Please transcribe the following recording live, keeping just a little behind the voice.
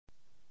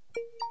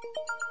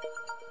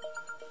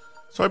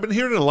So I've been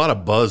hearing a lot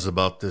of buzz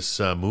about this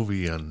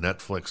movie on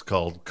Netflix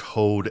called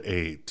Code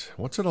 8.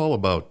 What's it all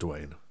about,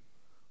 Dwayne?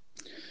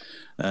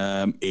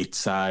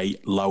 It's a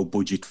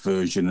low-budget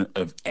version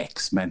of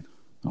X-Men.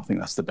 I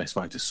think that's the best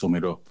way to sum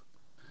it up.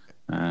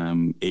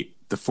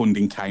 The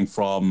funding came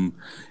from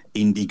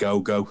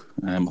Indiegogo.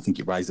 I think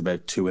it raised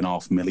about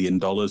 $2.5 million.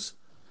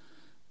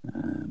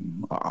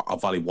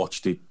 I've only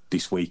watched it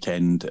this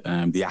weekend.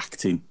 The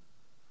acting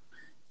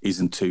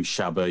isn't too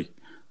shabby.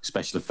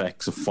 Special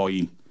effects are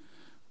fine,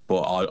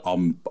 but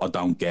I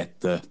don't get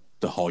the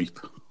hype.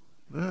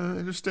 I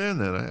understand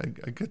that.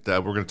 I get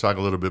that. We're going to talk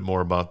a little bit more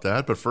about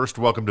that. But first,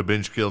 welcome to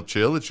Binge Kill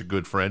Chill. It's your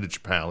good friend. It's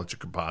your pal. It's your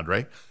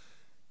compadre.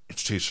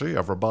 It's TC,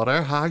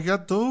 everybody. How you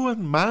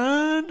doing,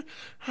 man?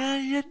 How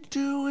you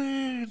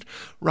doing?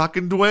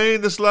 Rockin'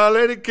 Dwayne, the Sly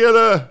Lady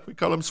Killer. We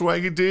call him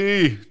Swaggy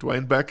D.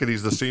 Dwayne Beckett.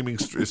 He's the seeming.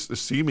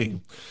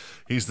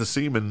 He's the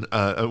seaman.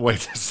 Wait,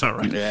 that's not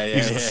right.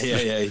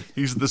 Yeah.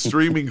 He's the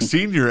streaming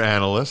senior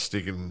analyst.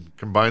 He can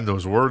combine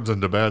those words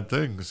into bad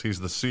things.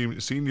 He's the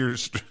senior.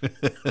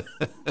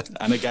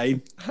 And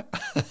again.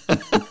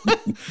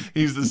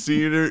 He's the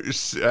senior.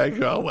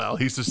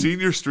 He's the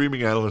senior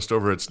streaming analyst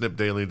over at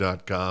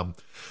snipdaily.com,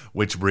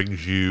 which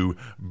brings you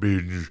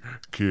Binge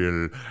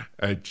Kill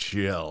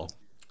Chill.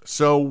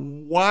 So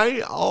why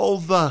all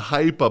the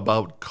hype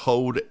about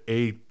Code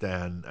 8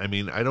 then? I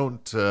mean, I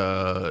don't...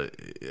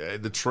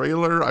 the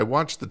trailer, I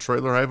watched the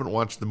trailer. I haven't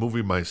watched the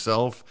movie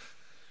myself.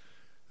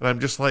 And I'm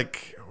just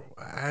like,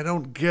 I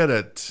don't get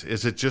it.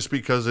 Is it just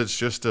because it's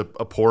just a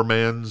poor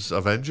man's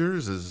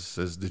Avengers?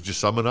 Did you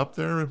sum it up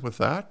there with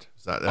that?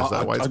 Is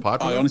that why it's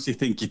popular? I honestly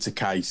think it's a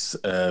case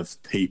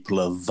of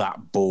people are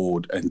that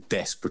bored and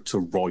desperate to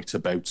write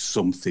about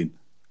something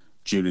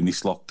during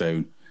this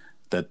lockdown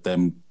that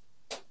them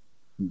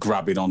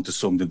grabbing onto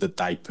something that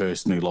they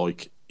personally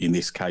like, in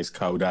this case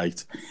Code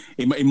 8.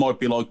 It might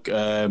be like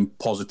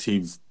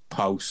positive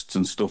posts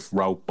and stuff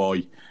wrote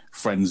by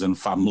friends and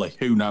family,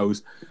 who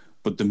knows,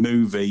 but the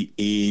movie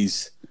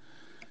is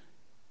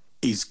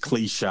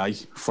cliche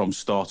from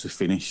start to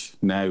finish.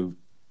 Now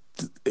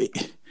the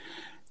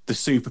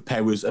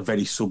superpowers are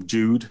very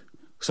subdued,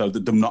 so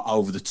that they're not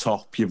over the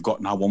top. You've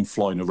got no one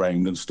flying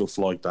around and stuff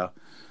like that.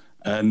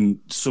 And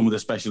some of the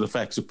special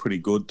effects are pretty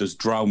good. There's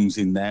drones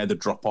in there that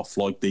drop off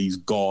like these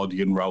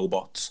Guardian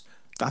robots.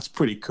 That's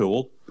pretty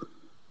cool.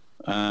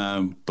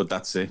 But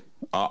that's it.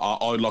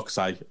 I like to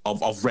say,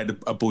 I've read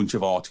a bunch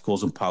of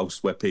articles and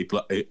posts where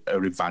people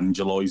are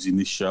evangelising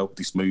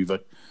this movie.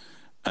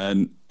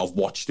 And I've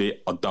watched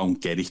it. I don't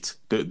get it.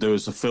 There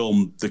was a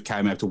film that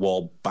came out a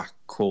while back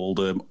called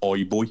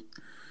Oi Boy,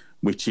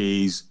 which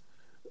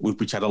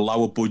had a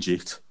lower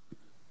budget,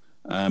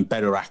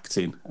 better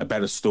acting, a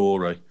better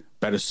story,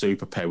 better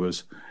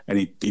superpowers, and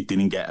it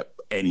didn't get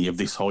any of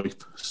this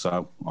hype,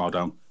 so I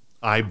don't.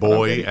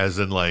 iBoy, as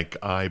in like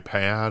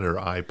iPad or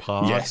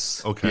iPod?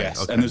 Yes. Okay.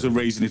 Yes, okay. and there's a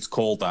reason it's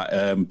called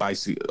that.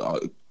 Basically,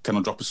 can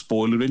I drop a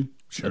spoiler in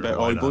about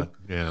iBoy?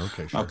 Yeah,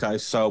 okay, sure. Okay,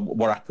 so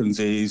what happens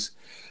is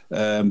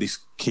this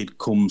kid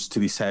comes to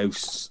this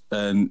house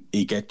and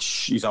he's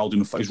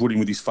running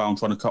with his phone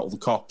trying to call the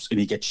cops, and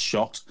he gets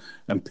shot,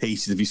 and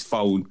pieces of his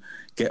phone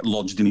get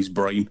lodged in his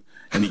brain.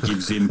 And it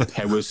gives him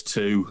powers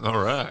to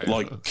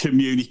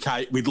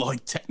communicate with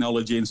like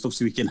technology and stuff,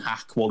 so he can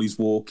hack while he's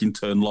walking,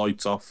 turn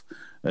lights off,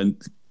 and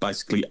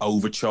basically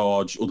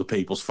overcharge other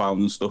people's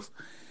phones and stuff.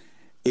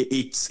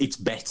 It's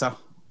better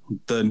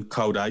than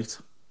Code 8.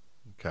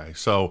 Okay,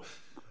 so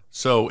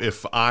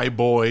if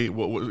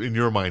iBoy, in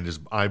your mind, is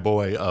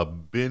iBoy a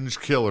binge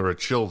kill or a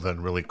chill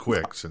then, really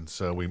quick?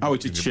 Since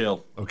it's a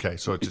chill. Okay,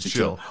 so it's a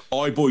chill.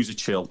 iBoy's a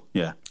chill.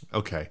 Yeah.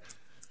 Okay.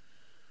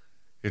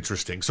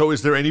 Interesting. So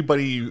is there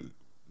anybody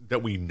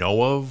that we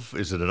know of?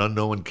 Is it an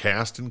unknown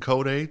cast in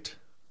Code 8?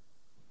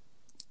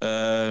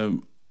 I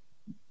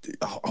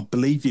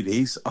believe it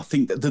is. I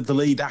think that the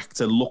lead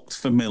actor looked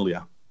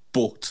familiar,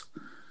 but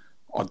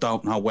I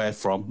don't know where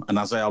from. And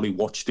as I only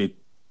watched it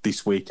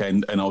this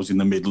weekend, and I was in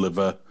the middle of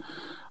a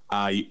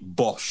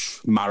Bosch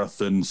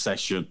marathon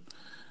session,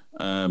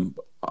 I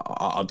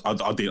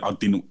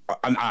didn't,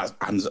 and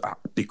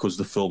because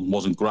the film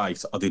wasn't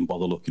great, I didn't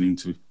bother looking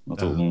into it. I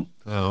thought,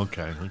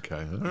 okay,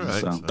 all right.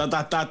 So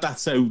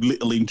that's how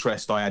little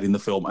interest I had in the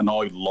film, and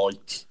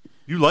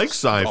you like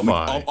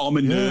sci-fi. I'm a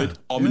nerd.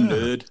 I'm a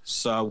nerd.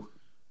 So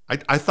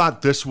I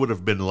thought this would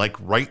have been like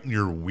right in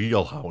your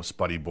wheelhouse,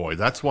 buddy boy.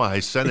 That's why I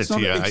sent it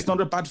to you. It's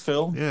not a bad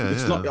film. Yeah,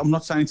 not. I'm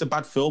not saying it's a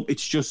bad film.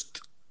 It's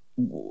just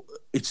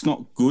it's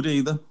not good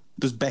either.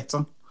 There's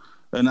better.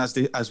 And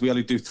as we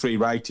only do 3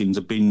 ratings,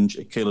 a binge,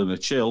 a kill, and a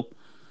chill,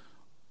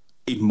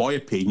 in my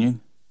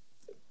opinion,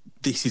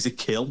 this is a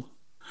kill.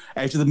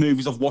 Out of the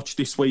movies I've watched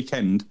this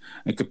weekend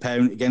and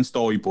comparing it against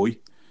Oi Boy,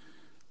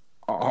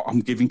 I'm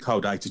giving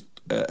Code 8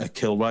 a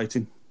kill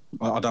rating.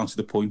 I don't see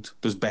the point.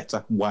 There's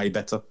better, way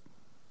better.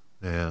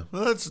 Yeah,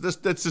 well, that's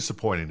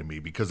disappointing to me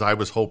because I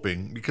was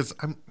hoping because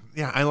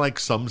I like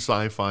some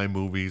sci-fi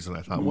movies and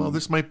I thought, well,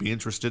 this might be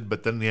interested,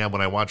 but then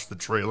when I watched the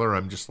trailer,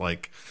 I'm just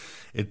like,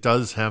 it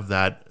does have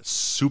that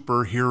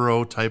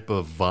superhero type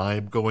of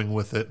vibe going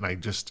with it,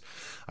 and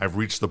I've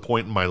reached the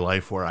point in my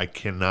life where I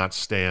cannot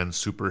stand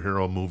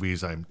superhero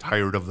movies. I'm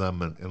tired of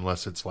them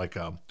unless it's like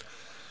a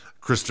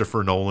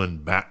Christopher Nolan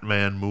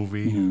Batman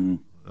movie.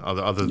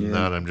 Other than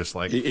that, I'm just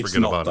like, forget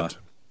about it.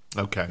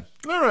 Okay,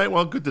 all right,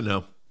 well, good to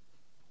know.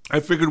 I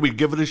figured we'd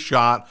give it a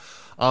shot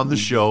on the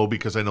show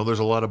because I know there's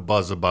a lot of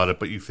buzz about it,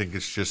 but you think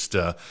it's just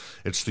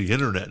it's the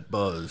internet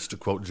buzz, to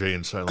quote Jay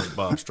and Silent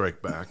Bob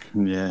Strike Back.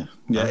 Yeah,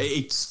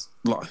 it's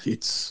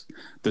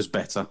there's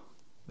better.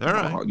 All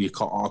right, I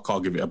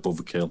can't give it above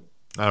a kill.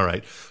 All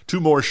right, 2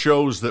 more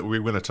shows that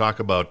we're going to talk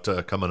about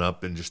coming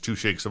up in just 2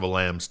 shakes of a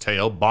lamb's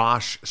tail.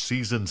 Bosch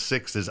season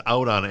 6 is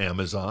out on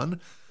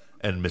Amazon,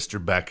 and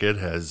Mr. Beckett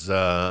has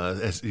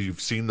you've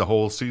seen the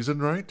whole season,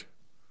 right?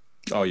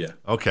 Oh, yeah.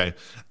 Okay.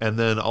 And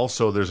then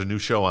also there's a new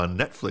show on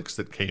Netflix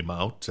that came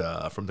out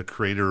from the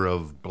creator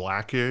of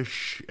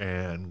Blackish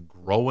and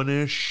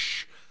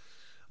Grownish.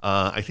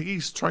 I think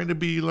he's trying to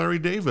be Larry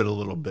David a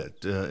little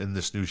bit in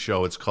this new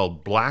show. It's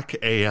called Black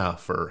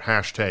AF or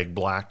hashtag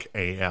Black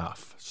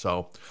AF.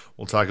 So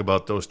we'll talk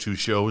about those 2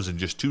 shows in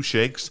just 2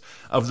 shakes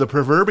of the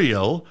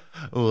proverbial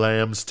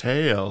lamb's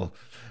tail.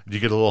 Do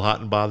you get a little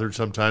hot and bothered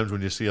sometimes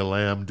when you see a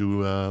lamb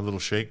do a little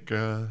shake,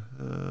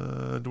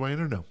 Dwayne,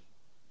 or no?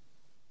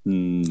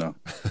 No.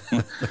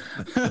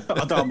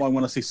 I don't mind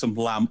when I see some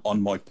lamb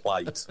on my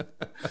plate.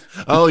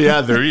 Oh, yeah,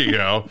 there you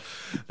go.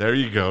 There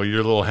you go. Your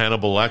little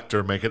Hannibal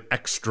Lecter, make it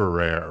extra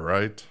rare,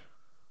 right?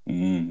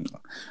 I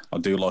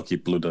do like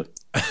it bloody.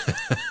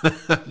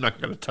 I'm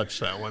not going to touch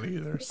that one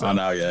either. So. I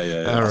know,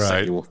 yeah. All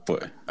right. All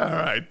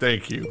right,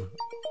 thank you.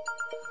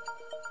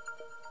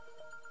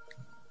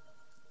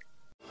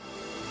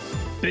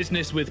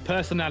 Business with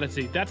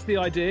personality. That's the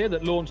idea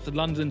that launched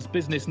London's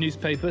business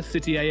newspaper,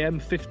 City AM,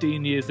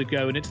 15 years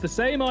ago. And it's the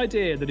same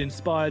idea that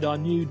inspired our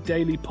new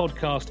daily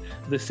podcast,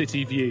 The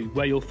City View,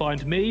 where you'll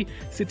find me,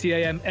 City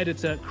AM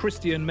editor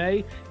Christian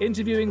May,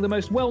 interviewing the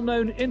most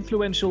well-known,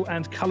 influential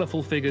and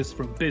colourful figures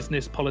from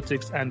business,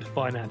 politics and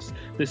finance.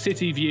 The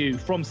City View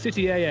from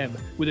City AM,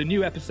 with a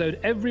new episode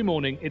every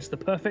morning. It's the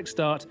perfect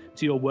start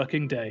to your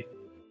working day.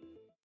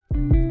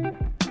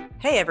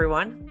 Hey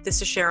everyone, this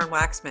is Sharon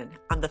Waxman.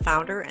 I'm the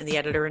founder and the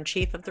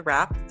editor-in-chief of The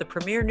Wrap, the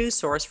premier news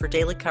source for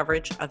daily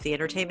coverage of the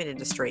entertainment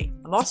industry.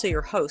 I'm also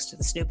your host of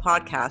this new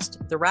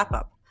podcast, The Wrap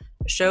Up,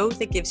 a show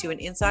that gives you an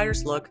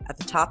insider's look at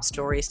the top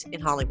stories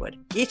in Hollywood.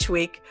 Each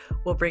week,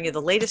 we'll bring you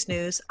the latest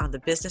news on the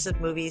business of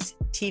movies,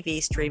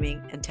 TV,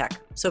 streaming, and tech.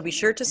 So be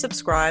sure to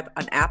subscribe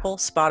on Apple,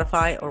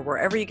 Spotify, or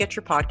wherever you get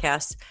your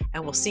podcasts,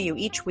 and we'll see you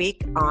each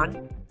week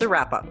on The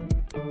Wrap Up.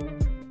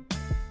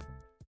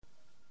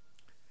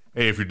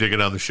 Hey, if you're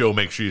digging on the show,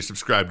 make sure you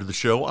subscribe to the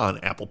show on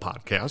Apple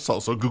Podcasts,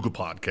 also Google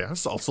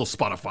Podcasts, also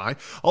Spotify,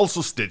 also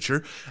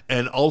Stitcher,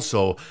 and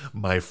also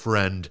my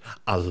friend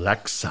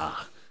Alexa.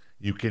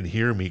 You can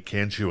hear me,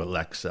 can't you,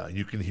 Alexa?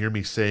 You can hear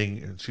me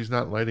saying, she's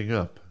not lighting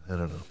up. I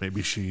don't know.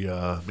 Maybe she,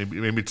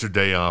 maybe it's her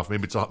day off.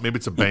 Maybe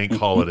it's a bank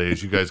holiday,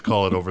 as you guys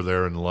call it over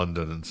there in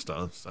London and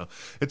stuff. So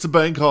it's a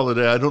bank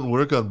holiday. I don't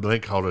work on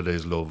bank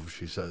holidays, love,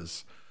 she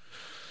says.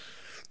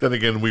 Then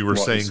again, we were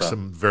saying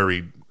some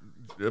very.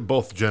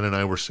 Both Jen and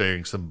I were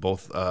saying some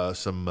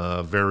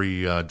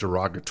very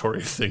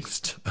derogatory things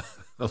to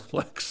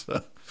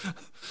Alexa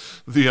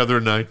the other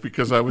night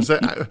because I was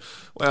I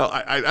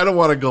don't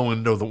want to go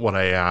into what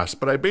I asked,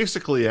 but I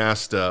basically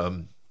asked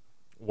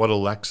what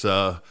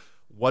Alexa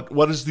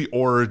what is the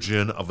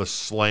origin of a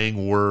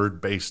slang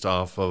word based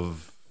off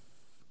of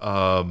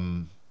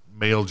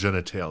male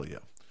genitalia.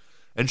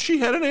 And she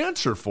had an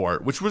answer for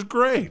it, which was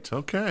great.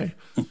 Okay.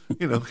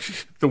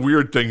 The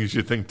weird things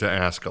you think to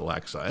ask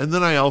Alexa. And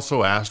then I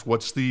also asked,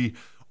 what's the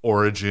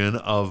origin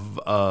of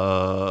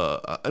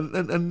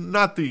and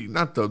not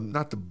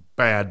the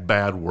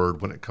bad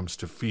word when it comes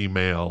to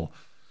female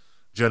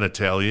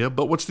genitalia,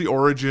 but what's the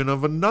origin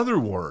of another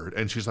word?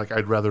 And she's like,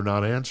 I'd rather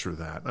not answer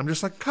that. And I'm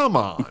just like, come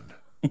on.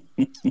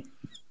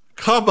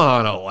 Come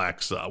on,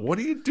 Alexa. What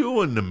are you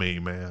doing to me,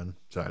 man?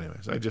 So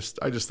anyways, I just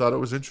thought it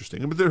was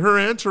interesting. But her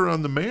answer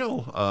on the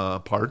male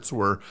parts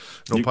were,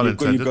 pun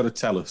intended. You've got to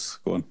tell us.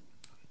 Go on.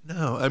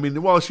 No, I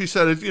mean, well, she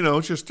said it,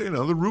 it's just,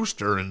 the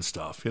rooster and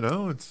stuff,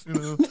 it's,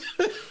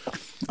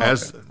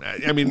 as,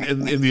 I mean,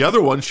 in the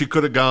other one, she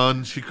could have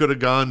gone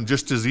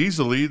just as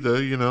easily,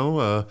 what's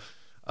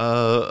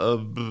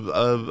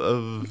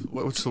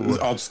the word?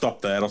 I'll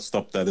stop there.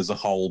 There's a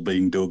hole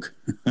being dug.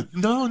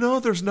 No,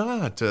 there's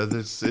not.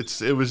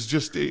 It was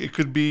just, it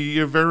could be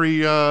a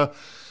very,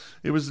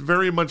 it was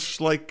very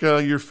much like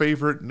your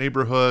favorite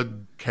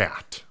neighborhood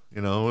cat.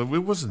 It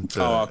wasn't.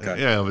 Oh,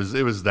 okay. Yeah, it was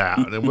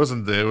that. It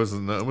wasn't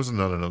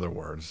not another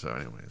word. So,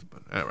 anyways,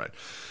 but all right.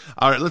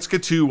 Let's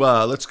get to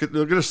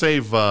We're gonna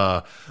save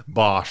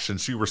Bosch,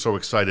 since you were so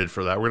excited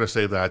for that. We're gonna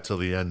save that till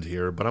the end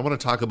here. But I want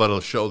to talk about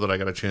a show that I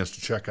got a chance to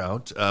check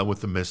out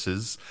with the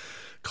missus.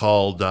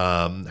 called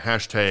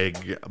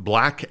hashtag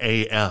Black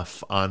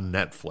AF on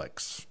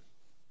Netflix.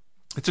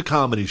 It's a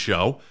comedy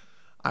show.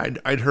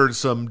 I'd heard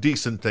some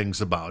decent things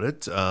about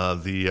it.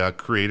 The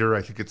creator,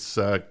 I think it's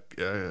I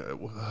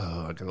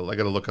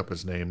gotta look up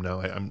his name now.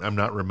 I'm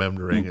not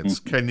remembering. It's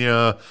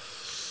Kenya.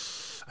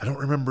 I don't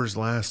remember his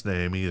last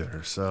name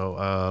either. So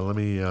let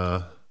me.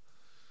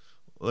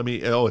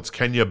 Oh, it's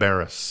Kenya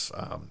Barris.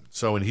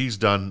 And he's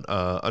done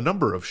a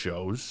number of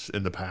shows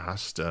in the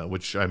past,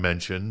 which I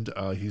mentioned.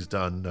 He's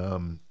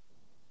done.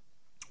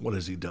 What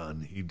has he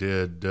done? He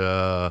did.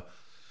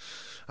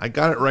 I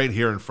got it right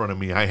here in front of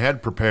me. I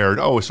had prepared.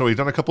 Oh, so he's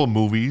done a couple of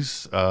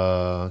movies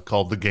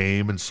called The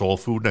Game and Soul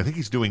Food. And I think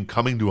he's doing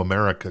Coming to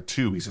America,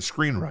 too. He's a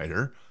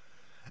screenwriter.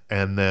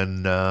 And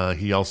then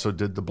he also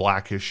did the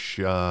Blackish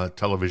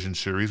television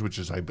series, which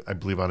is, I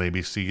believe, on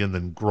ABC. And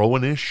then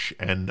Grownish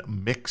and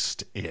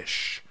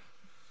Mixed-ish.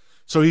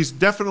 So he's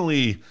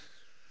definitely...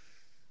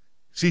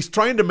 He's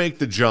trying to make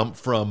the jump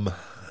from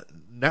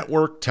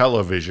network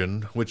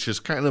television, which is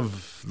kind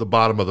of the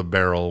bottom of the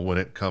barrel when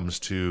it comes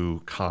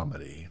to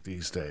comedy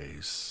these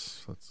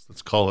days.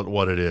 Let's call it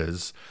what it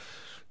is,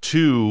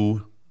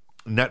 to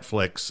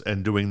Netflix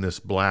and doing this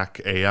Black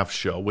AF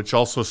show, which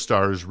also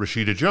stars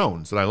Rashida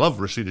Jones. And I love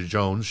Rashida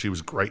Jones. She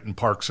was great in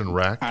Parks and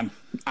Rec.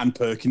 And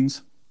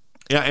Perkins.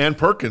 Yeah, Ann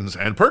Perkins,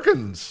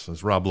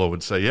 as Rob Lowe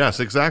would say.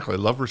 Yes, exactly. I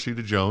love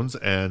Rashida Jones.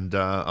 And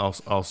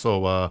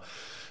also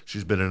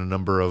she's been in a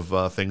number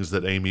of things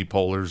that Amy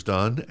Poehler's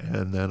done.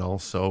 And then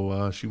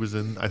also she was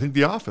in, I think,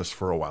 The Office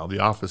for a while, The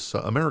Office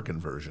American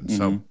version. Mm-hmm.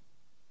 So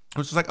I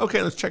was just like,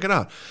 okay, let's check it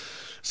out.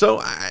 So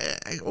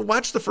I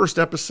watched the first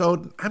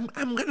episode. I'm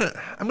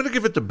gonna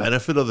give it the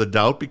benefit of the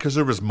doubt because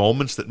there was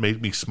moments that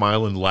made me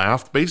smile and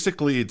laugh.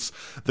 Basically, it's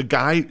the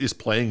guy is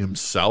playing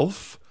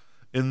himself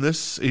in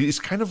this. He's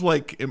kind of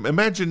like,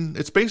 imagine,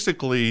 it's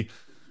basically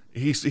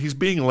he's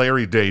being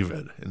Larry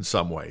David in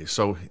some way.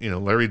 So,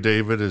 Larry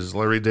David is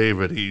Larry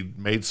David. He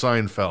made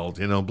Seinfeld,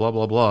 blah,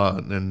 blah, blah.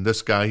 And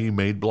this guy, he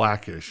made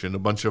Blackish and a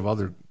bunch of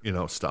other,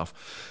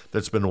 stuff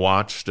that's been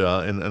watched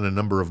in a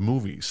number of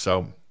movies.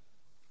 So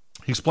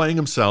he's playing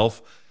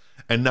himself,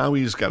 and now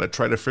he's got to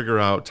try to figure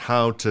out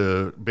how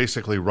to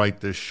basically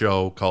write this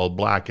show called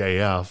Black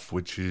AF,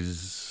 which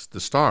is the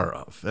star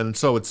of. And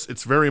so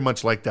it's very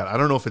much like that. I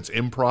don't know if it's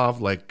improv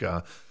like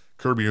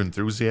Curb Your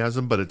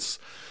Enthusiasm,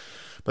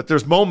 but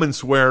there's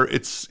moments where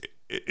it's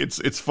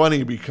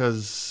funny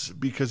because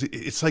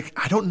it's like,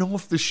 I don't know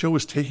if this show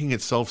is taking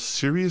itself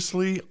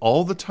seriously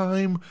all the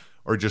time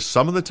or just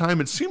some of the time.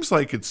 It seems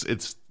like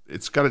it's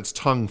got its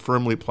tongue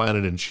firmly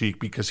planted in cheek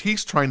because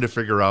he's trying to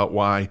figure out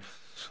why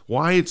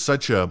it's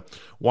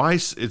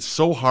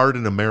so hard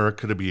in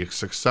America to be a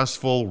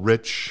successful,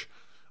 rich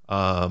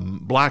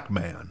black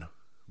man.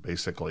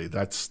 Basically,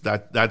 that's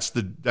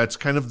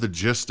kind of the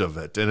gist of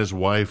it. And his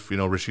wife,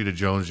 Rashida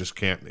Jones, just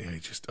can't.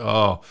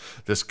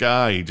 This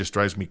guy, he just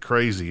drives me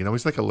crazy.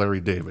 He's like a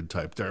Larry David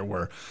type there,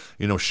 where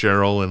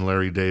Cheryl and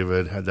Larry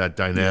David had that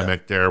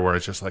dynamic there, where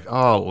it's just like,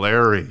 oh,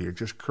 Larry, you're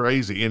just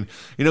crazy. And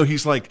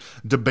he's like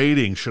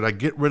debating, should I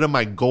get rid of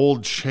my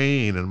gold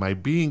chain? And am I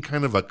being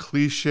kind of a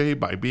cliche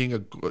by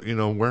being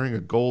wearing a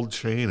gold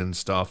chain and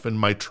stuff, and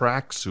my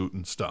tracksuit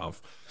and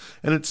stuff?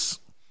 And it's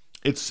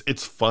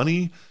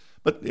funny.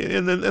 But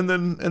and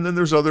then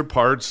there's other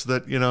parts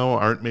that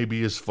aren't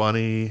maybe as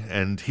funny,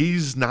 and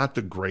he's not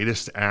the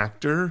greatest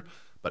actor,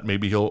 but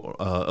maybe he'll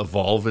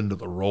evolve into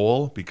the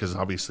role because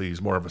obviously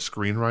he's more of a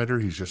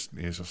screenwriter. He's just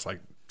like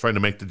trying to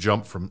make the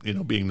jump from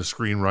being the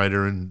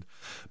screenwriter and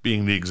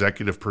being the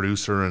executive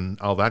producer and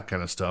all that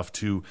kind of stuff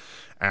to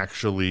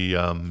actually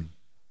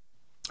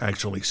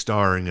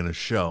starring in a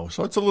show.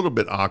 So it's a little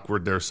bit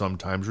awkward there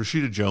sometimes.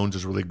 Rashida Jones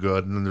is really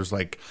good. And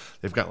then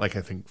they've got I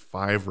think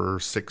 5 or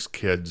 6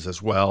 kids as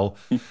well.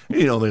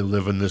 They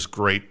live in this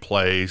great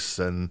place.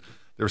 And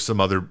there's some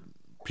other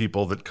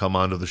people that come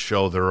onto the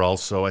show. They're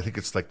also, I think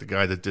it's like the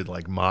guy that did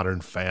like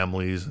Modern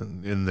Families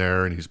in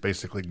there. And he's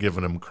basically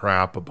giving them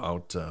crap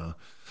about,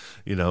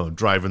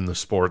 driving the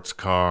sports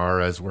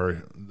car, as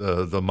where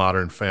the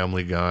Modern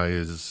Family guy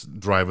is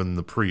driving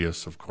the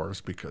Prius, of course,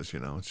 because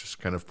it's just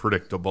kind of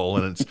predictable,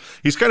 and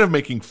he's kind of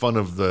making fun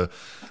of the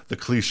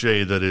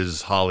cliche that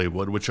is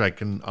Hollywood, which I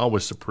can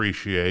always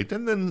appreciate.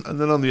 And then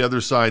on the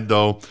other side,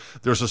 though,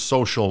 there's a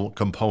social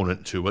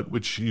component to it,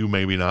 which you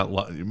maybe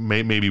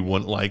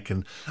wouldn't like.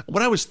 And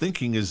what I was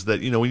thinking is that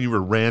when you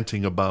were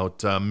ranting about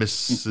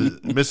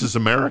Mrs.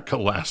 America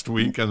last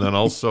week, and then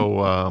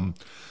also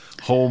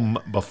Home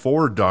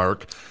Before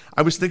Dark,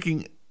 I was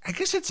thinking, I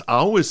guess it's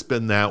always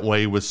been that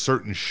way with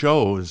certain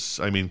shows.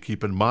 I mean,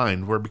 keep in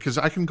mind because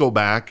I can go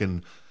back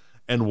and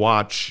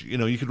watch,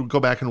 you could go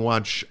back and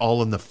watch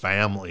All in the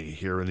Family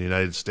here in the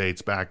United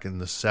States back in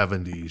the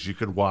 70s. You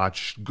could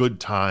watch Good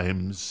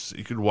Times.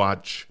 You could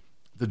watch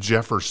The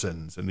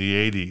Jeffersons in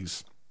the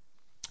 80s.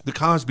 The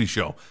Cosby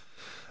Show.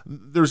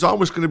 There's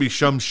always going to be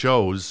some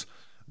shows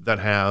that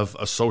have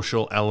a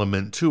social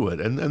element to it,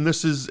 and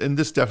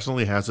this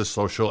definitely has a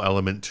social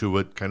element to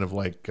it. Kind of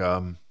like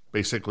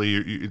basically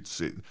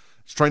it's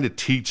trying to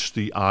teach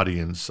the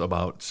audience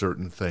about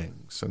certain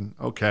things. And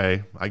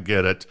okay, I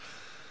get it.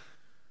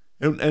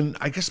 And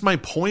I guess my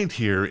point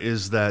here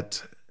is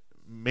that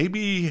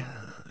maybe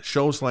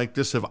shows like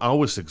this have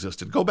always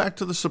existed. Go back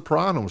to The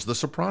Sopranos. The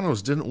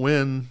Sopranos didn't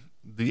win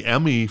the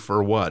Emmy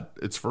for what?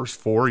 Its first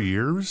 4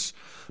 years?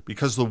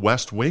 Because The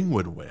West Wing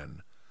would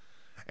win.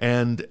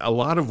 And a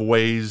lot of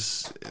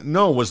ways,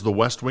 no, was The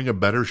West Wing a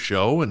better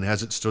show and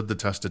has it stood the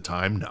test of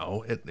time?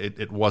 No,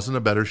 it wasn't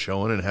a better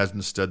show and it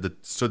hasn't stood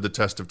the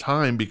test of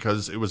time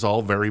because it was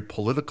all very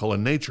political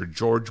in nature.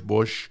 George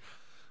Bush,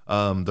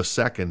 the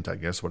second, I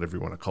guess, whatever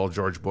you want to call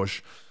George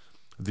Bush,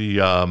 the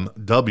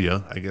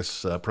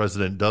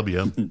President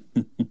W.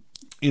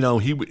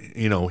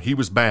 He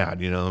was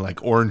bad.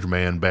 Like Orange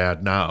Man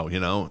bad now.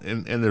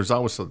 And there's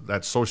always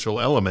that social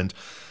element,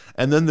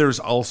 and then there's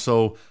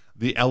also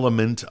the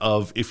element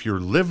of if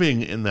you're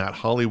living in that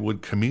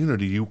Hollywood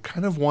community, you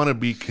kind of want to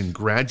be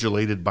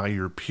congratulated by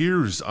your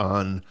peers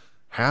on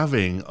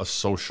having a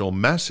social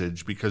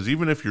message, because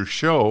even if your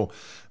show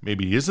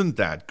maybe isn't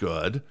that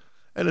good,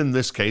 and in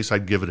this case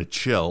I'd give it a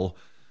chill,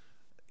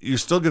 you're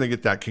still going to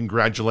get that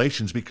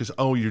congratulations because,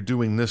 oh, you're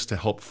doing this to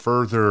help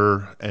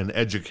further and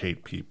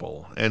educate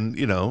people. And,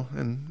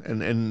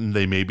 and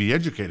they may be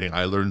educating.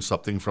 I learned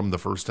something from the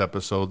first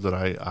episode that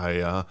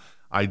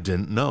I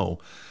didn't know.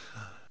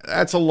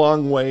 That's a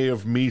long way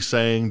of me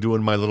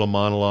doing my little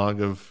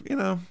monologue of,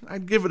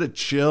 I'd give it a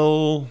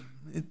chill.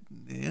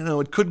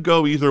 It could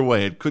go either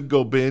way. It could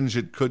go binge.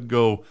 It could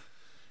go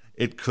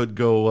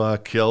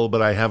kill,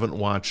 but I haven't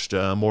watched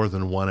more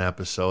than one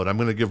episode. I'm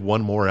going to give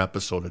one more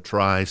episode a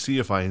try, see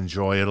if I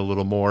enjoy it a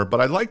little more. But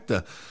I like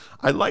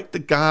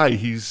the guy.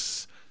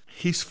 He's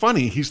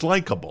funny. He's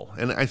likable,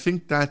 and I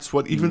think that's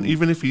what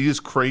even if he is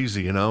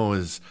crazy,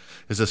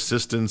 his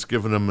assistant's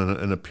giving him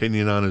an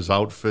opinion on his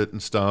outfit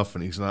and stuff,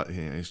 and he's not.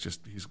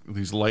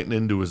 He's lighting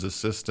into his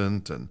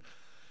assistant, and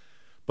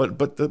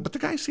but the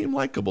guy seemed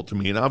likable to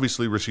me, and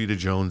obviously Rashida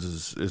Jones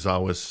is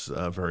always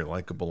very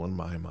likable in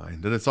my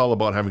mind, and it's all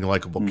about having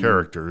likable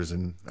characters.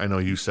 And I know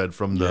you said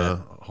from the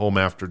Home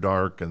After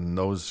Dark and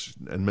those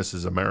and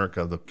Mrs.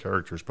 America, the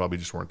characters probably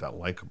just weren't that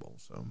likable.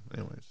 So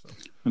anyway,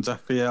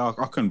 exactly, yeah,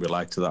 I can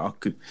relate to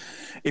that.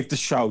 If the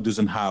show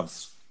doesn't have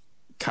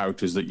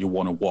characters that you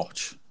want to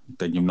watch,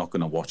 then you're not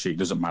going to watch it. It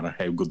doesn't matter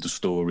how good the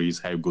story is,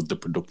 how good the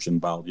production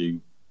value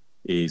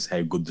is,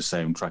 how good the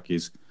soundtrack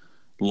is.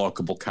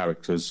 Likable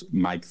characters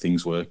make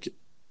things work. If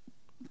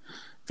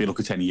you look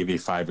at any of your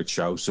favourite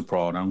shows,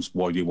 Sopranos,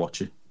 why do you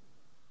watch it?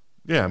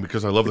 Yeah,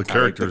 because I love the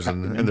characters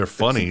and they're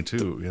funny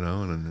too,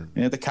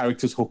 Yeah, the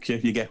characters hook you.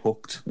 You get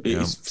hooked.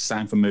 It's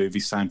same for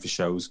movies, same for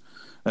shows.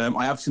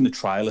 I have seen the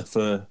trailer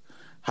for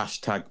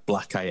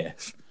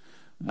 #BlackAF.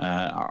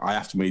 I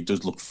have to admit, it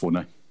does look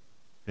funny.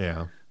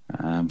 Yeah.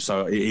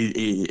 So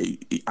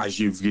as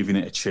you've given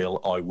it a chill,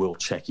 I will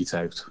check it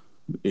out.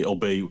 It'll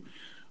be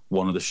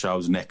one of the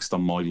shows next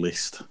on my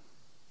list.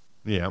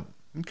 Yeah.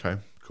 Okay.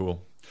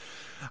 Cool.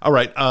 All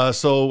right.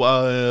 So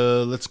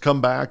let's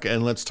come back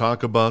and let's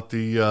talk about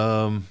the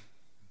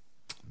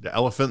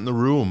elephant in the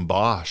room,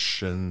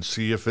 Bosch, and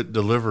see if it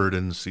delivered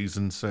in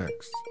season 6.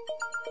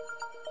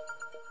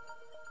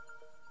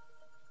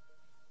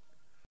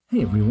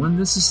 Hey everyone,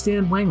 this is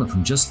Stan Wangler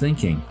from Just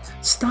Thinking.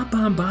 Stop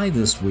on by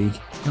this week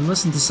and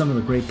listen to some of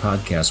the great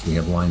podcasts we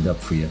have lined up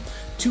for you.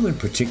 2 in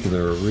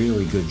particular are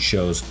really good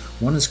shows.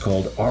 One is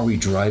called Are We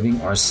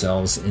Driving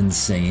Ourselves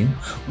Insane?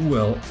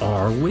 Well,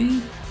 are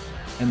we?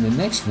 And the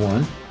next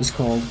one is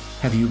called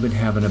Have You Been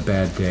Having a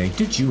Bad Day?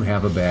 Did you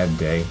have a bad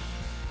day?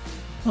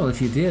 Well,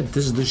 if you did,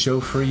 this is the show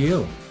for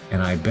you.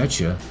 And I bet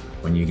you,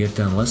 when you get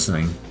done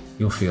listening,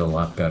 you'll feel a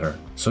lot better.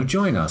 So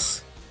join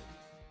us.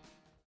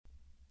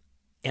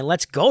 And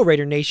let's go,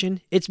 Raider Nation.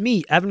 It's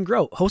me, Evan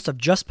Grote, host of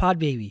Just Pod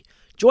Baby.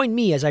 Join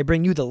me as I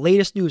bring you the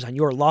latest news on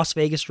your Las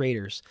Vegas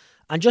Raiders.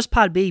 On Just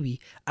Pod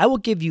Baby, I will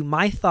give you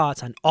my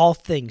thoughts on all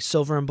things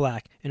silver and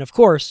black. And of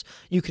course,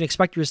 you can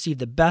expect to receive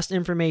the best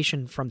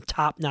information from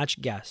top-notch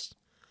guests.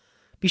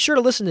 Be sure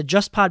to listen to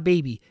Just Pod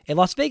Baby, a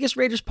Las Vegas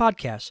Raiders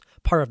podcast,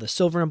 part of the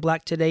Silver and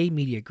Black Today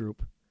media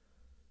group.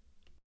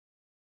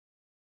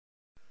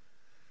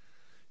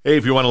 Hey,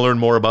 if you want to learn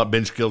more about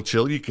Binge Kill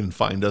Chill, you can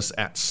find us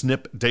at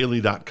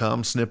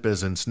snipdaily.com. Snip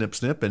as in snip,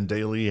 snip, and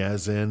daily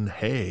as in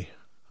hey.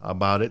 How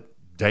about it?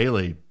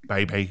 Daily,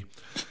 baby.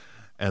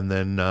 And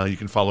then you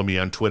can follow me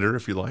on Twitter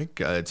if you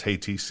like. It's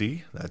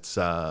HeyTC. That's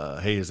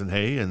hey as in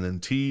hey. And then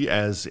T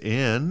as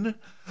in,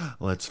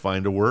 let's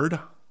find a word,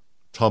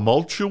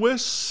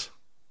 tumultuous.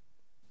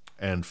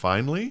 And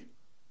finally,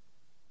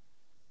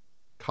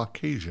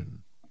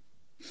 Caucasian.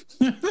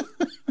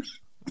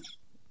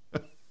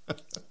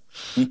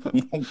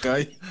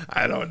 Okay.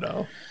 I don't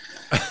know.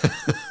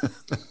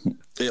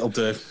 It'll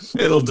do.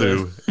 It'll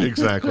do.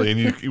 Exactly.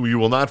 And you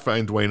will not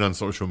find Dwayne on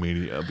social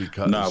media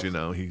because,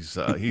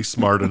 he's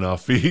smart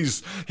enough.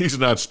 He's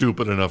not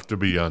stupid enough to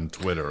be on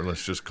Twitter.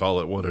 Let's just call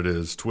it what it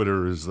is.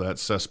 Twitter is that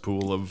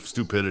cesspool of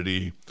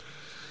stupidity,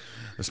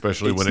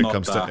 especially when it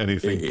comes to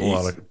anything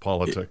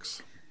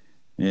politics.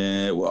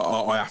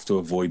 Well, I have to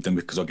avoid them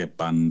because I get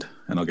banned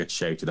and I get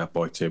shouted at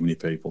by too many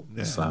people.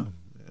 Yeah. So.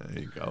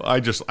 There you go. I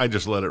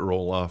just let it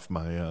roll off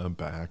my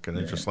back, and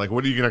it's just like,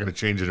 what are you not going to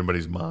change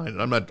anybody's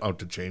mind? I'm not out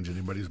to change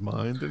anybody's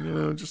mind,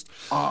 and just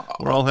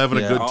we're all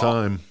having a good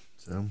time.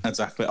 So.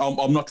 Exactly.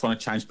 I'm not trying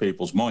to change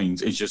people's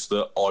minds. It's just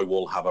that I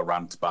will have a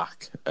rant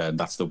back, and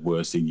that's the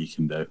worst thing you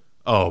can do.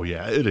 Oh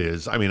yeah, it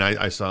is. I mean,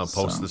 I saw a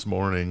post this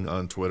morning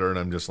on Twitter, and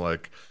I'm just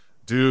like,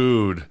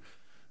 dude.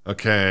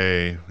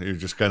 Okay, you're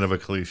just kind of a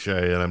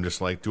cliche, and I'm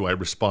just like, do I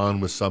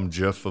respond with some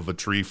gif of a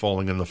tree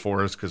falling in the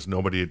forest because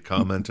nobody had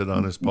commented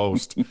on his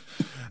post?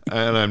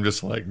 And I'm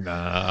just like,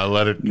 nah,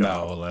 let it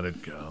go, let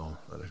it go.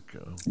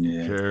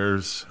 Yeah.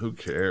 Who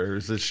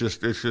cares? It's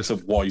just a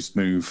wise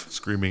move.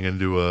 Screaming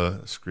into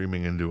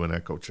an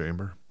echo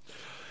chamber.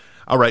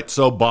 All right,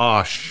 so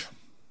Bosch,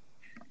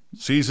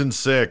 season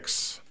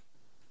 6.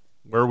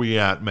 Where are we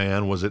at,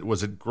 man? Was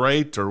it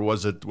great, or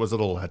was it a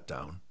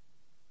letdown?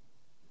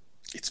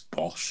 It's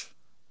Bosch.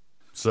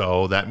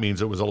 So that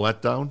means it was a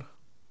letdown?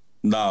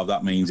 No,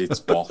 that means it's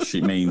Bosch.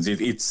 It means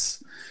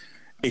it's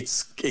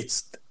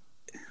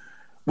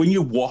when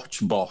you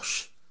watch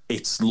Bosch,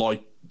 it's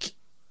like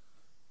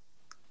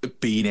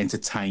being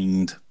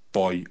entertained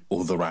by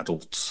other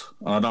adults.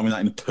 And I don't mean that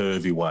in a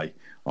pervy way.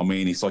 I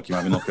mean, it's like you're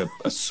having like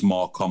a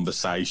smart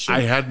conversation.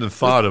 I hadn't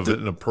thought of it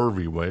in a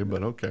pervy way,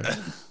 but okay.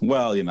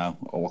 Well,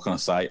 what can I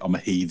say? I'm a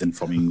heathen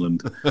from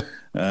England.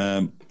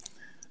 But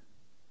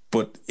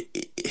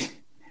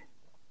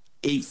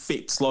it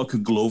fits like a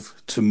glove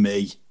to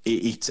me.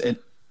 The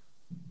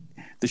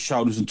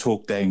show doesn't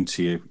talk down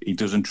to you. It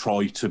doesn't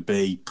try to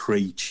be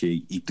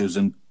preachy. It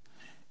doesn't.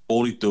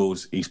 All it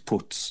does is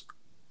puts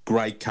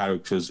great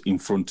characters in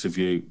front of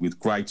you with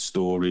great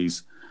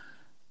stories,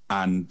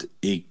 and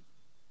it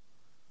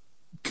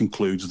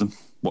concludes them.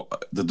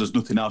 There's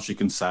nothing else you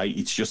can say.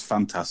 It's just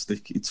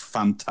fantastic. It's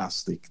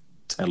fantastic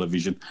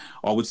television.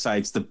 I would say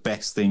it's the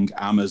best thing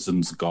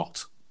Amazon's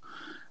got.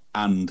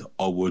 And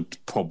I would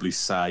probably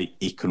say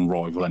it can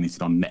rival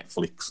anything on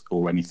Netflix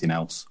or anything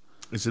else.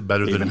 Is it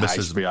better than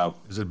Mrs. HBO.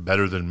 Is it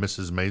better than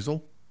Mrs.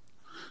 Maisel?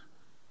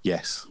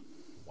 Yes.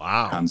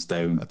 Wow. Hands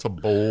down. That's a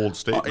bold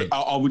statement.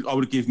 I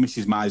would give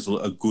Mrs.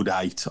 Maisel a good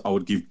 8. I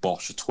would give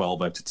Bosch a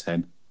 12 out of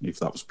 10 if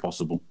that was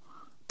possible.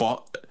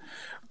 But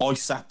I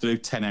sat through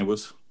 10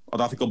 hours. I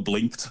don't think I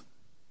blinked.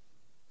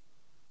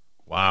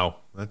 Wow,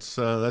 that's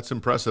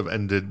impressive.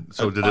 And did it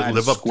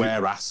live up to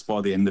square ass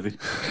by the end of it?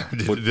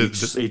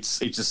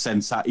 It's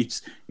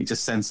a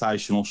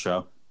sensational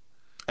show.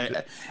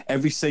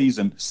 Every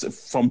season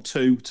from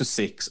 2 to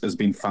 6 has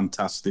been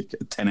fantastic.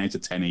 10 out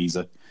of 10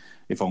 easy.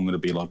 If I'm going to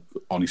be like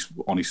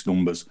honest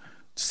numbers,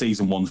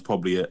 season 1's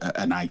probably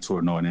an 8 or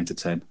a 9 out of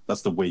 10.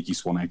 That's the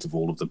weakest one out of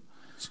all of them.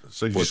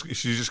 So you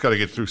just got to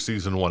get through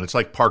season 1. It's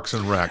like Parks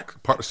and Rec.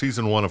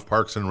 Season 1 of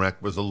Parks and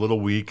Rec was a little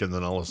weak, and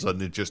then all of a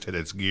sudden it just hit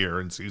its gear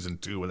in season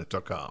 2, and it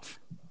took off.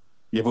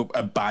 Yeah, but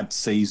a bad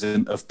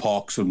season of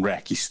Parks and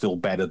Rec is still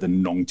better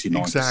than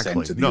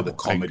 99% of the other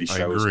comedy shows.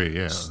 I agree.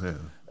 Yeah.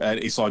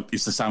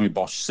 It's the same with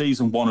Bosch.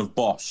 Season 1 of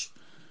Bosch,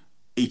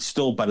 it's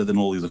still better than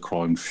all the other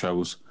crime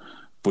shows,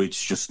 but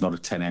it's just not a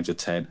 10 out of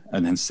 10.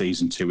 And then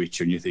season 2 hits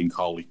you, and you think,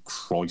 holy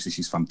Christ, this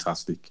is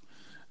fantastic.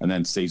 And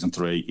then season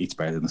 3, it's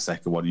better than the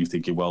second one. And you're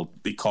thinking, well,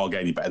 it can't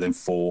get any better than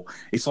 4.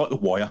 It's like The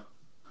Wire.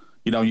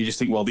 You just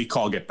think, well, it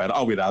can't get better.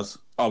 Oh, it has.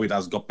 Oh, it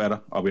has got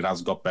better. Oh, it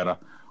has got better.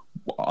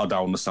 I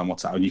don't understand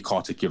what's happening. You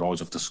can't take your eyes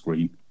off the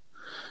screen.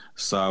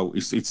 So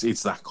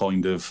it's that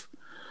kind of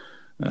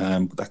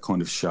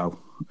show.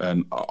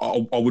 And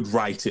I would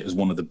rate it as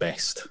one of the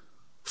best.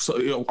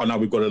 So I know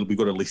we've got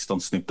a list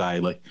on Snip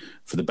Daily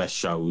for the best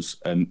shows,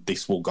 and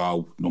this will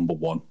go number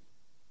 1.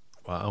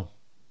 Wow.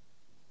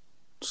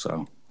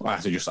 So I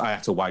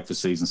had to wait for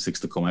season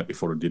 6 to come out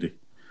before I did it.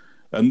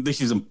 And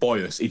this isn't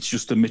bias; it's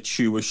just a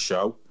mature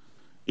show.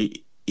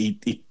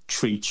 It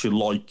treats you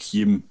like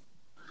you're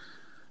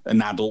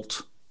an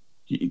adult.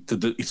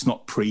 It's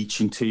not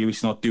preaching to you.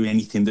 It's not doing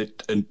anything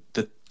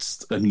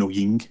that's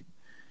annoying.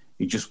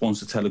 It just wants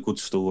to tell a good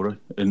story,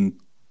 and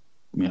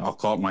I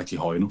can't rate it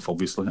high enough.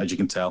 Obviously, as you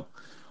can tell,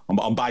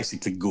 I'm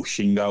basically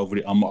gushing over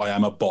it. I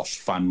am a Bosch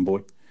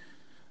fanboy.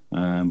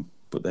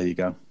 But there you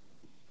go.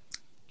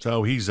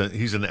 So he's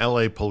an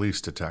LA police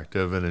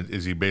detective, and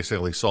is he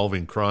basically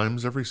solving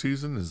crimes every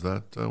season? Is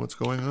that what's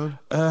going on?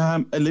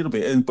 A little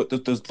bit, but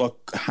there's like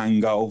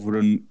hangover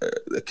and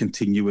a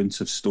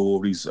continuance of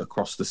stories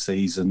across the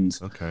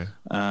seasons. Okay.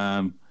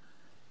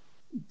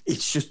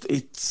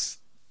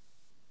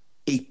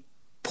 It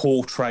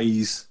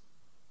portrays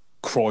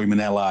crime in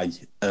LA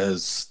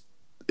as.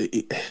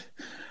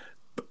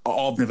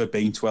 I've never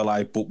been to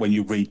LA, but when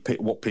you read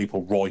what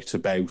people write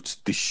about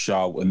this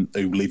show and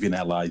who live in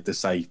LA, they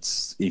say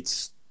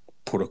it's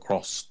put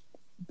across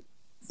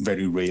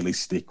very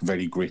realistic,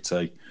 very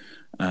gritty,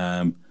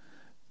 and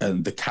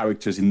the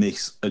characters in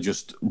this are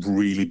just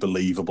really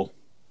believable,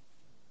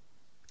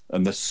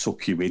 and they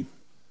suck you in.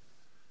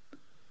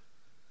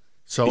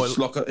 So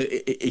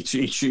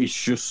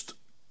it's just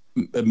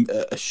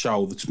a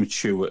show that's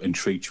mature and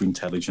treats you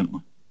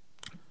intelligently,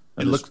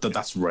 and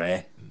that's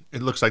rare.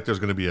 It looks like there's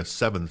going to be a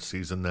 7th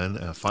season then,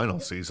 a final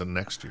season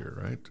next year,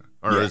 right?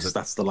 Or yes, is it,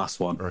 that's the last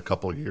one. or a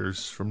couple of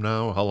years from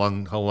now? How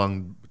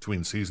long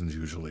between seasons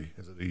usually?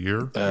 Is it a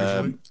year?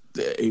 Usually?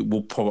 It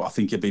will probably, I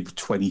think it'll be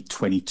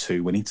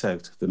 2022 when it's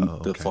out,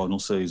 the final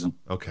season.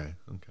 Okay.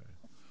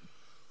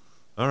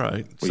 All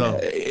right. But So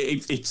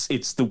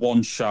it's the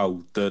one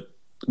show that,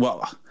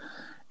 well,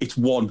 it's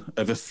one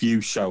of a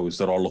few shows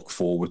that I look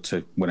forward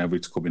to whenever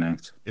it's coming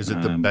out. is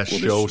it the best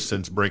show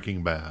since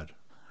Breaking Bad?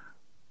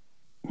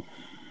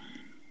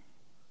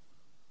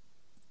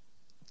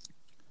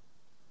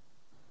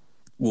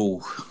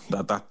 Well,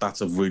 that's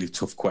a really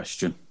tough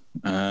question.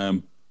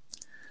 I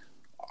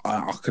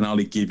can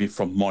only give it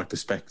from my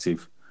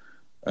perspective,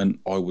 and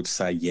I would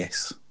say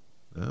yes.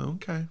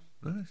 Okay.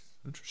 Nice.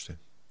 Interesting.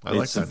 I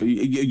like that.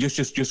 You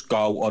just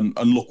go on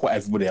and look what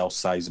everybody else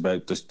says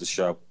about the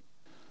show.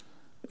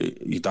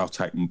 You don't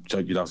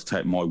have to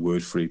take my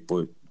word for it,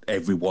 but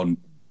everyone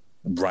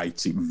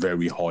rates it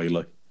very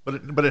highly. But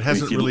it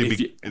hasn't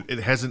it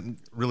hasn't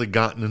really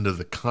gotten into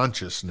the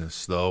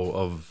consciousness though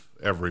of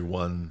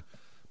everyone,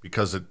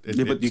 because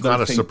it's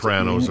not a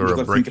Sopranos or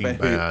a Breaking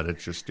Bad.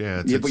 It's just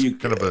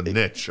it's kind of a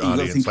niche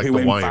audience, like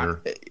The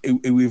Wire. Who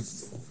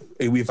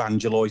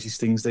evangelises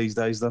things these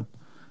days, though?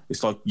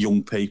 It's like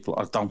young people.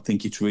 I don't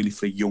think it's really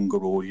for a younger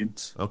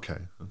audience. Okay,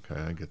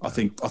 I get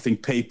that. I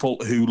think people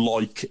who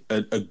like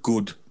a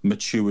good,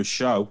 mature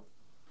show,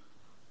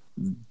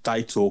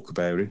 they talk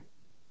about it.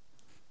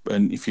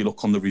 And if you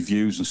look on the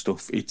reviews and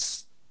stuff,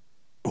 it's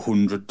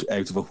 100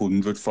 out of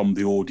 100 from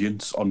the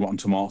audience on Rotten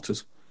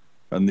Tomatoes.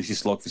 And this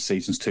is like for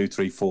seasons 2,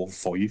 3, 4,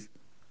 5.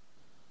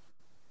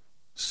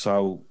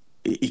 So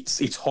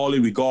it's highly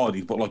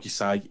regarded, but like you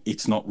say,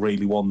 it's not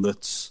really one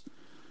that's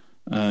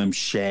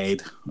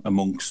shared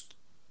amongst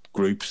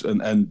groups,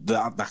 and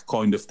that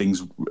kind of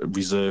thing's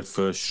reserved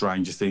for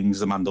Stranger Things,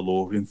 The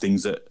Mandalorian,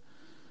 things that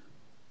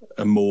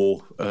are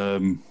more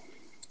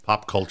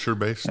pop culture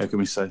based. How can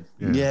we say?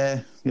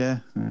 Yeah.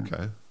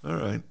 Okay, all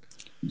right.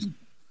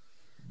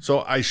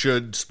 So I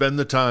should spend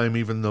the time,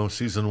 even though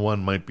season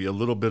 1 might be a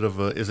little bit of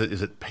a. Is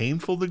it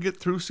painful to get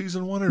through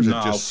season 1, or is it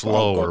just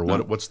slow, or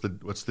what? What's the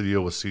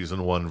deal with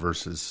season 1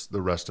 versus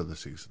the rest of the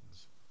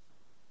seasons?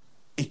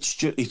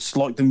 It's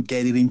like them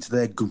getting into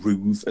their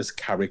groove as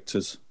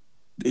characters.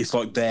 It's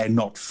like they're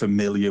not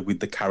familiar with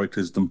the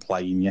characters them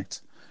playing yet,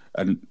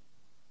 and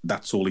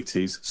that's all it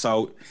is.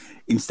 So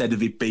instead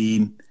of it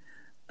being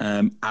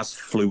as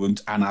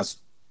fluent and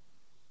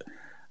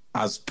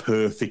as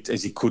perfect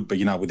as it could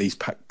be, with these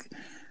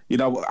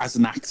as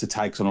an actor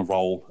takes on a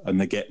role and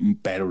they get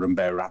better and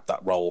better at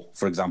that role.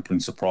 For example, in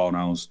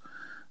Sopranos,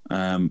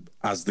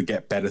 as they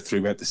get better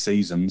throughout the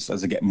seasons,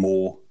 as they get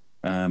more.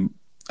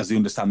 As they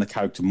understand the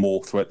character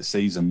more throughout the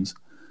seasons,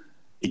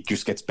 it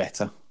just gets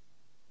better.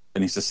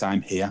 And it's the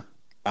same here.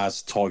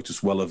 As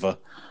Titus Welliver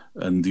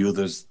and the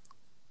others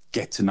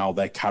get to know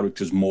their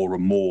characters more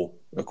and more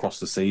across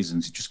the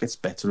seasons, it just gets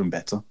better and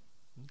better.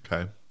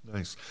 Okay,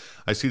 nice.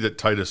 I see that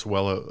Titus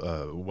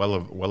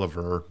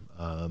Welliver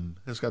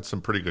has got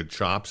some pretty good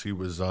chops. He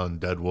was on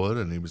Deadwood,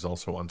 and he was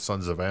also on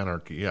Sons of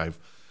Anarchy. I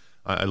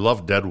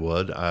love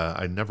Deadwood.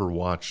 I never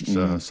watched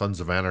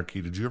Sons of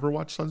Anarchy. Did you ever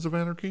watch Sons of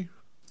Anarchy?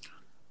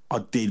 I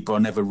did, but I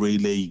never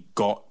really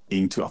got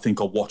into it. I think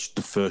I watched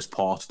the first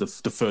part, the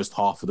first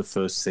half of the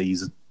first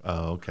season.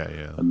 Oh, okay,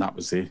 yeah. And that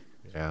was it.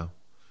 Yeah.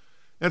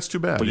 That's too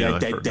bad. But yeah,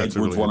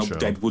 Deadwood's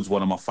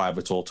one of my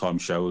favourite all-time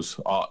shows.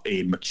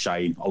 Ian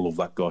McShane, I love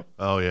that guy.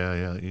 Oh,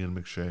 yeah, Ian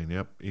McShane.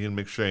 Yep, Ian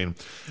McShane.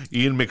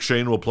 Ian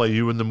McShane will play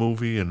you in the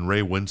movie, and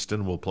Ray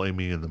Winston will play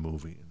me in the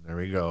movie. There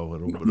we go.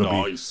 It'll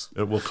nice.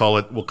 We'll call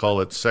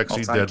it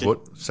Sexy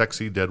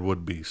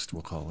Deadwood Beast.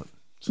 We'll call it.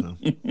 So.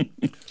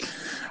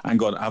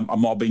 Hang on,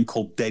 I'm not being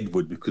called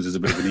Deadwood because there's a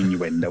bit of an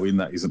innuendo in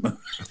that, isn't there?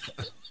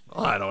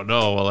 I don't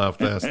know. I'll have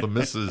to ask the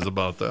missus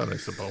about that, I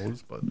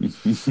suppose. But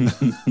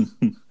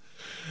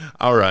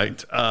all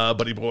right,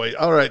 buddy boy.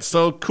 All right,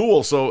 so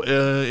cool. So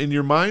in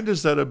your mind,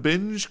 is that a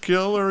binge,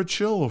 kill, or a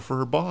chill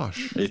for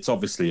Bosch? It's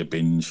obviously a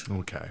binge.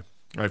 Okay,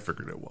 I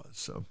figured it was.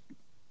 So.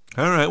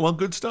 All right, well,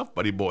 good stuff,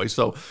 buddy boy.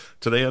 So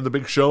today on the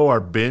big show,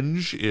 our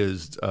binge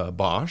is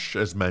Bosch,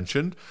 as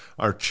mentioned.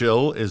 Our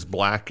chill is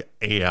Black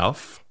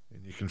AF.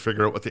 And you can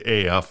figure out what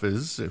the AF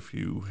is if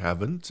you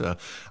haven't.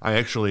 I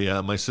actually,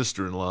 my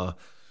sister-in-law,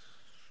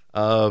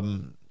 I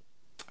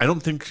don't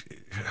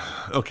think...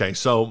 Okay,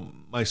 so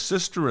my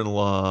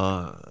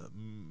sister-in-law,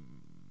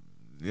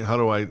 how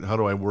do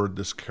I word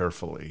this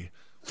carefully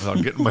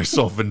without getting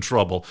myself in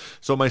trouble?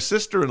 So my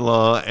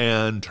sister-in-law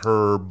and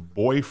her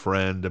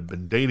boyfriend have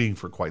been dating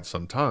for quite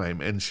some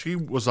time, and she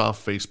was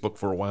off Facebook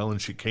for a while,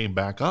 and she came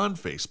back on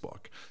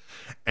Facebook,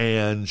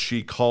 and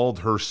she called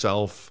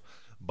herself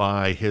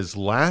by his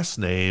last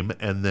name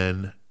and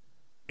then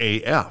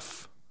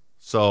AF.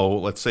 So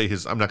let's say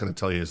I'm not going to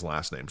tell you his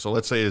last name. So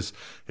let's say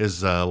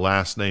his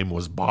last name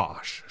was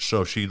Bosch.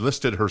 So she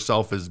listed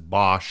herself as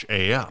Bosch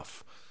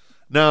AF.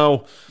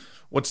 Now,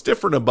 what's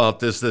different about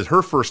this is that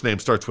her first name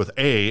starts with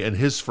A and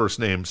his first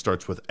name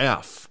starts with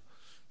F.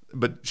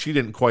 but she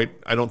didn't quite,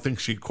 I don't think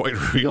she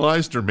quite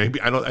realized, or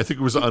maybe, I think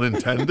it was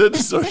unintended.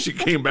 So she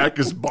came back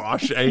as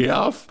Bosch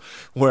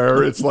AF,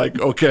 where it's like,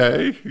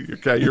 okay,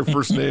 your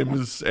first name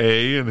is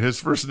A and his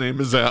first name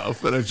is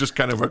F. And it's just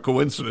kind of a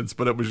coincidence,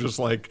 but it was just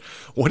like,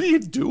 what are you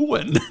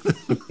doing?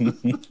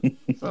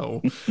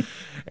 So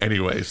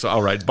anyway, so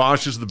all right,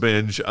 Bosch is the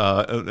binge.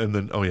 And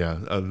then,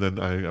 and then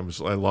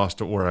I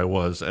lost it where I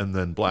was. And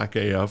then Black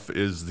AF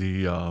is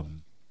the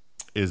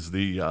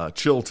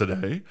chill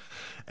today.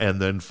 And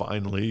then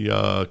finally,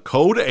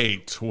 Code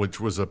 8,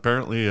 which was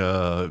apparently,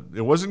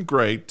 it wasn't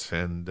great,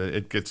 and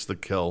it gets the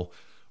kill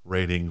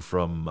rating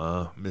from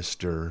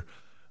Mr.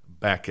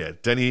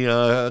 Beckett. Any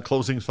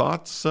closing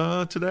thoughts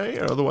today?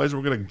 Otherwise,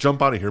 we're going to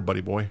jump out of here,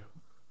 buddy boy.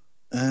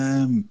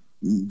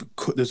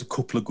 There's a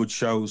couple of good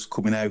shows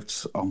coming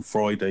out on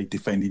Friday.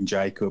 Defending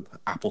Jacob,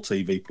 Apple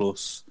TV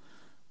Plus.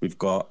 We've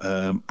got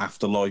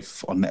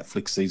Afterlife on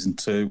Netflix season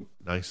 2.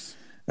 Nice.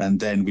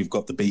 And then we've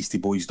got the Beastie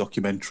Boys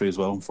documentary as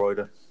well on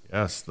Friday.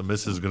 Yes, the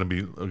missus is going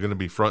to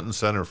be front and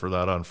center for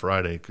that on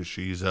Friday because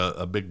she's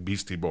a big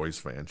Beastie Boys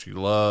fan. She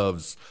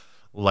loves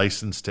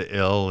License to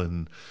Ill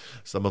and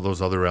some of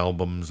those other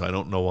albums. I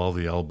don't know all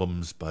the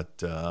albums,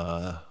 but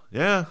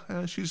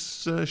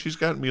she's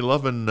got me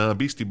loving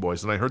Beastie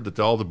Boys. And I heard that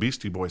all the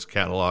Beastie Boys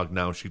catalog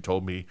now, she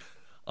told me,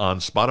 on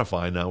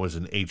Spotify now is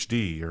in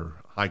HD or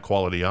high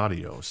quality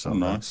audio. So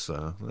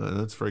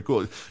that's very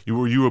cool.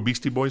 Were you a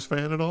Beastie Boys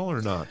fan at all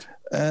or not?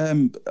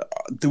 There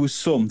was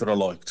some that I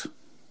liked.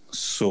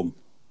 Some.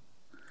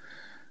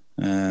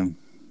 I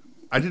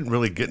didn't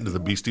really get into the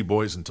Beastie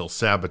Boys until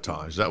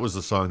Sabotage. That was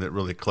the song that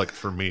really clicked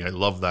for me. I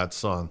love that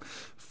song.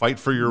 Fight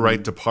for Your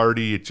Right to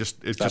Party. It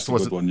just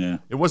wasn't. Good one, yeah.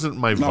 It wasn't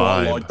my vibe.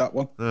 I like that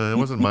one. It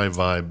wasn't my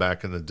vibe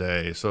back in the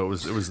day. So it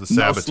was the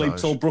Sabotage. No Sleep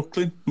Till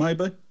Brooklyn,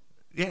 maybe.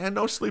 Yeah,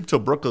 No Sleep Till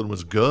Brooklyn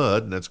was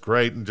good, and that's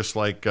great. And just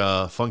like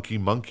Funky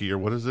Monkey, or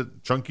what is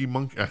it? Chunky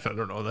Monkey? I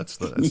don't know. That's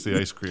the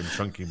ice cream,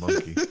 Chunky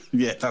Monkey.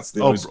 Yeah, that's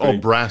the ice cream. Oh,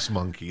 Brass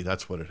Monkey.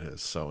 That's what it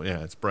is. So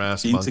yeah, it's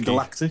Brass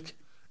Intergalactic.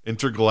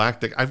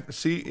 Intergalactic. I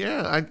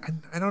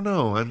don't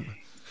know.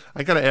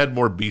 I got to add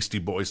more Beastie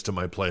Boys to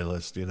my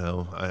playlist. You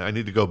know, I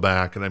need to go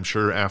back, and I'm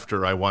sure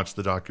after I watch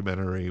the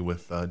documentary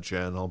with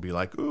Jen, I'll be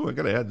like, ooh, I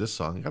got to add this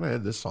song. Got to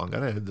add this song.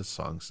 Got to add this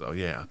song. So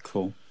yeah,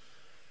 cool.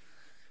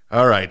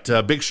 All right,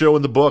 big show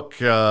in the book,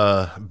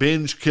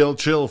 Binge, Kill,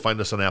 Chill.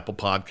 Find us on Apple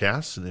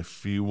Podcasts, and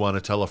if you want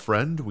to tell a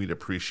friend, we'd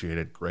appreciate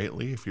it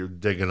greatly if you're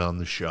digging on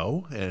the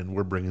show, and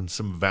we're bringing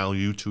some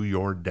value to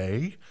your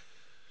day.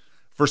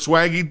 For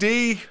Swaggy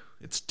D,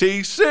 it's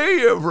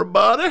TC,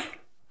 everybody,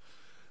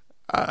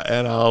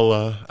 and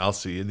I'll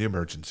see you in the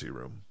emergency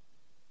room.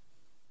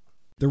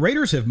 The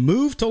Raiders have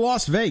moved to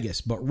Las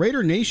Vegas, but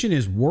Raider Nation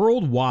is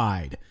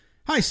worldwide.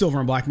 Hi, Silver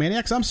and Black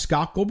Maniacs. I'm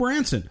Scott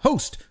Gulbranson,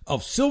 host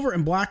of Silver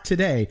and Black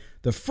Today,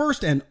 the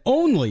first and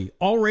only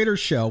All Raiders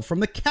show from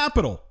the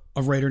capital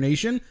of Raider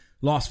Nation,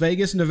 Las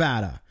Vegas,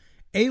 Nevada.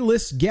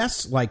 A-list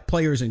guests like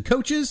players and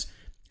coaches,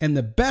 and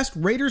the best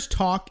Raiders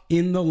talk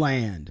in the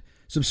land.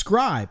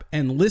 Subscribe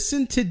and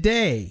listen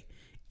today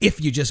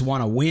if you just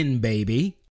want to win, baby.